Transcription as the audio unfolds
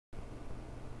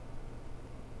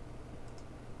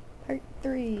Part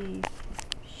 3.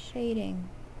 Shading.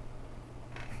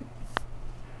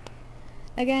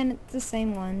 Again, it's the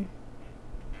same one.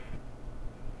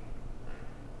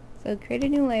 So create a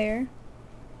new layer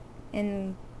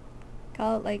and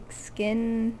call it like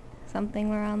skin something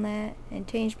around that, and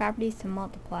change properties to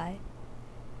multiply.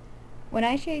 When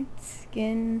I shade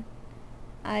skin,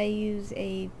 I use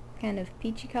a kind of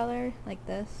peachy color like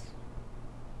this.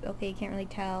 Okay, you can't really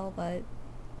tell, but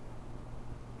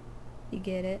you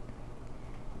get it.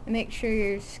 And make sure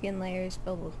your skin layer is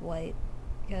filled with white,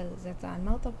 because it's on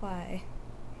multiply.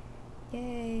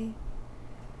 Yay!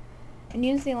 And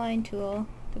use the align tool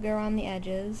to go around the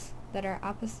edges that are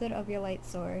opposite of your light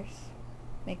source.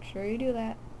 Make sure you do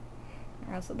that,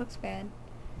 or else it looks bad.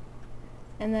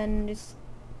 And then just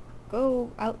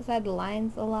go outside the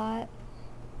lines a lot,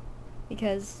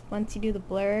 because once you do the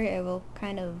blur, it will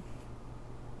kind of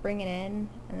bring it in,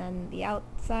 and then the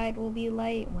outside will be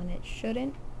light when it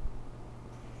shouldn't.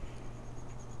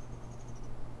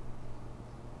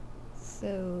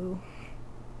 So,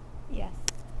 yes.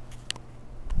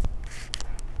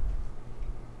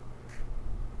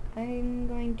 I'm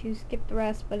going to skip the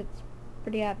rest, but it's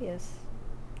pretty obvious.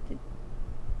 I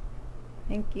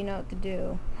think you know what to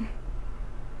do.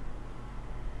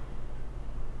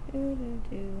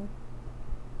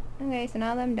 Okay, so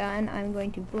now that I'm done, I'm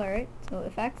going to blur it. So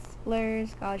effects,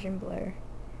 blurs, Gaussian blur.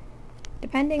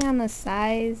 Depending on the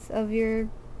size of your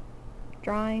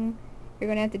drawing, you're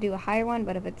going to have to do a higher one,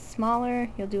 but if it's smaller,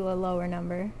 you'll do a lower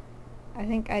number. I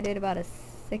think I did about a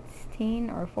 16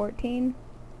 or 14.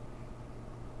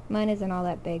 Mine isn't all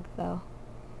that big, though.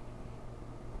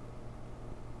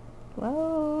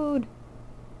 Load!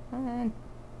 Come on.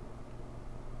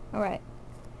 Alright.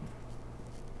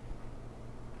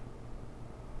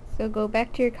 So go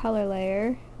back to your color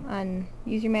layer,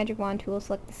 use your magic wand tool,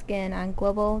 select the skin on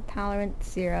global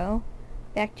tolerance 0,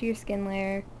 back to your skin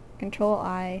layer, Control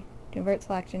I, to invert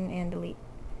selection and delete.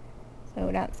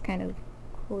 So that's kind of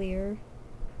clear.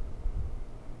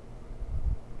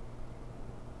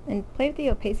 And play with the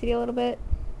opacity a little bit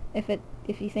if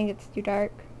you think it's too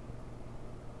dark.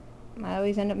 I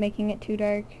always end up making it too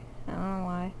dark. I don't know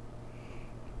why.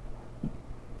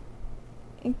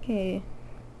 Okay.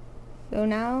 So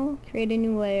now create a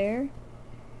new layer.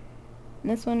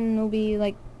 And this one will be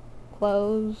like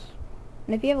clothes.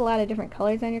 And if you have a lot of different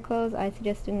colors on your clothes, I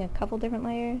suggest doing a couple different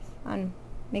layers.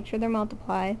 Make sure they're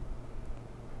multiply.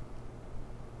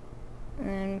 And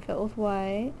then fill it with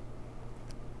white.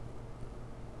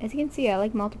 As you can see, I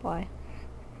like multiply.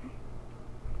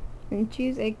 And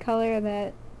choose a color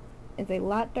that is a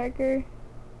lot darker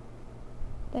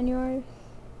than yours.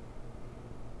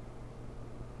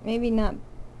 Maybe not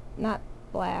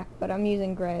black, but I'm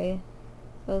using gray.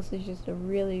 So this is just a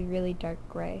really, really dark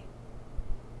gray.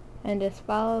 And just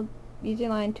use your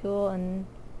line tool and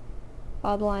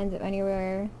follow the lines of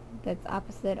anywhere that's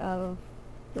opposite of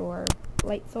your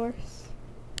light source.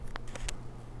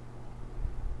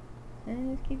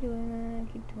 And just keep doing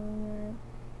that, keep doing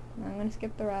that. I'm going to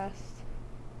skip the rest.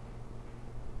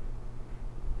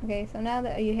 Okay, so now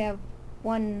that you have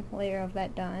one layer of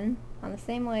that done, on the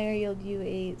same layer you'll do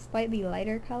a slightly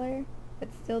lighter color,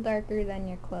 but still darker than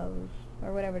your clothes,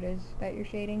 or whatever it is that you're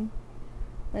shading.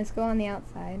 Let's go on the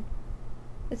outside.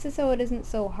 This is so it isn't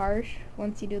so harsh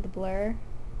once you do the blur.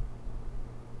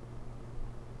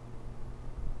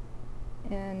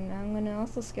 And I'm going to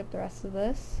also skip the rest of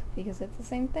this, because it's the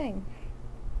same thing.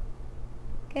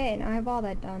 Okay, now I have all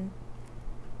that done.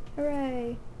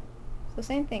 Hooray! So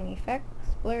same thing, effects,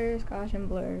 blurs, Gaussian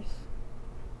blurs.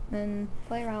 And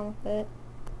play around with it.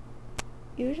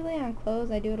 Usually on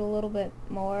clothes I do it a little bit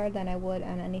more than I would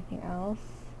on anything else.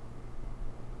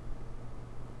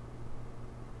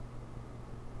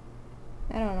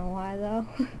 I don't know why though.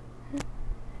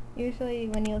 Usually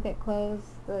when you look at clothes,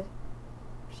 the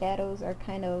shadows are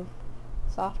kind of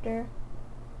softer.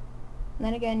 And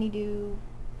then again you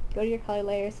go to your color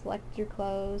layer, select your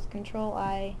clothes, Control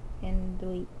I, and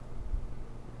delete.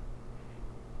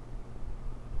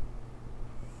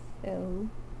 So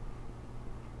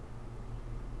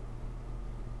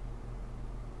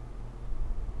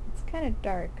it's kind of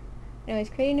dark. Anyways,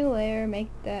 create a new layer, make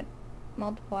that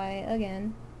multiply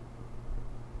again.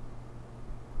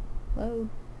 Load.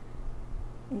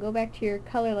 And go back to your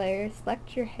color layer,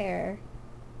 select your hair,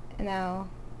 and now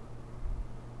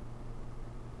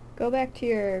go back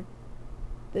to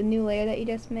the new layer that you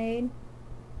just made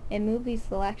and move the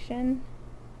selection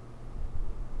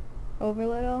over a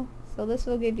little. So this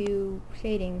will give you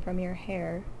shading from your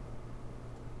hair.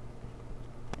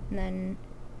 And then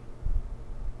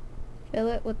fill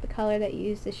it with the color that you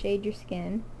used to shade your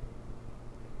skin.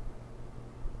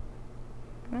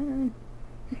 Come on.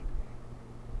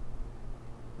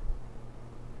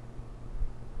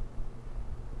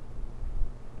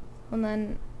 Hold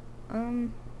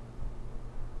on.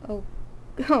 Oh.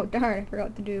 Oh, darn, I forgot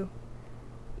what to do.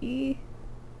 E.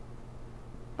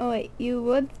 Oh, wait, you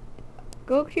would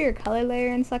go to your color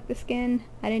layer and select the skin.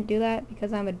 I didn't do that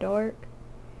because I'm a dork.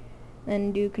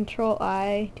 Then do Control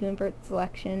I to invert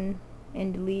selection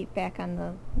and delete back on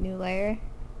the new layer.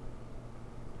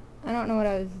 I don't know what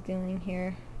I was doing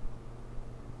here.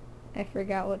 I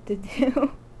forgot what to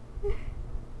do.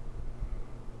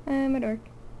 I'm a dork.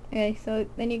 Okay, so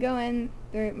then you go in,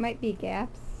 there might be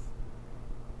gaps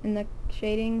in the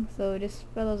shading, so just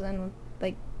fill those in with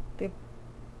like the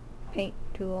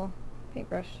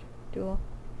paintbrush tool.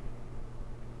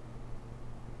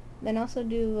 Then also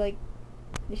do like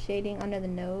the shading under the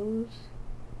nose,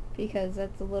 because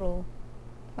that's a little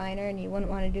finer and you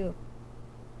wouldn't want to do a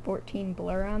 14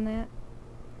 blur on that.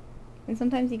 And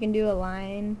sometimes you can do a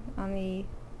line on the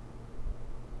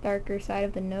darker side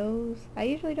of the nose. I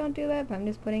usually don't do that, but I'm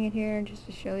just putting it here just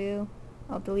to show you.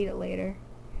 I'll delete it later.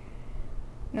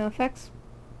 Now effects,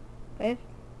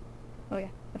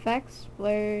 effects,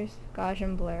 blurs,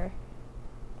 Gaussian blur.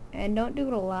 And don't do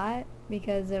it a lot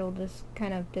because it'll just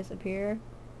kind of disappear.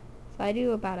 So I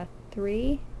do about a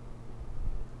 3.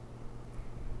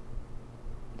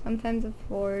 Sometimes a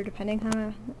 4, depending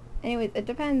on, anyways, it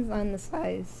depends on the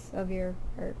size of your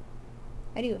art.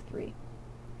 I do a 3.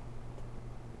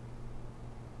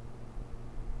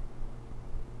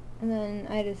 And then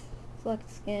I just select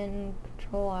skin,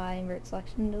 Control I, invert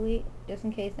selection, delete, just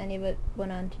in case any of it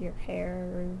went onto your hair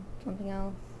or something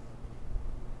else.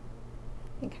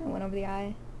 It kind of went over the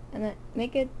eye. And then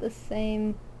make it the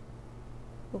same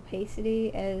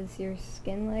opacity as your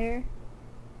skin layer.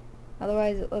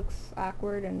 Otherwise it looks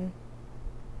awkward and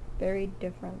very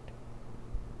different.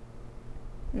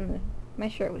 My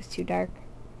shirt was too dark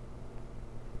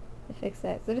to fix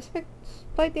that. So just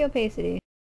spike the opacity.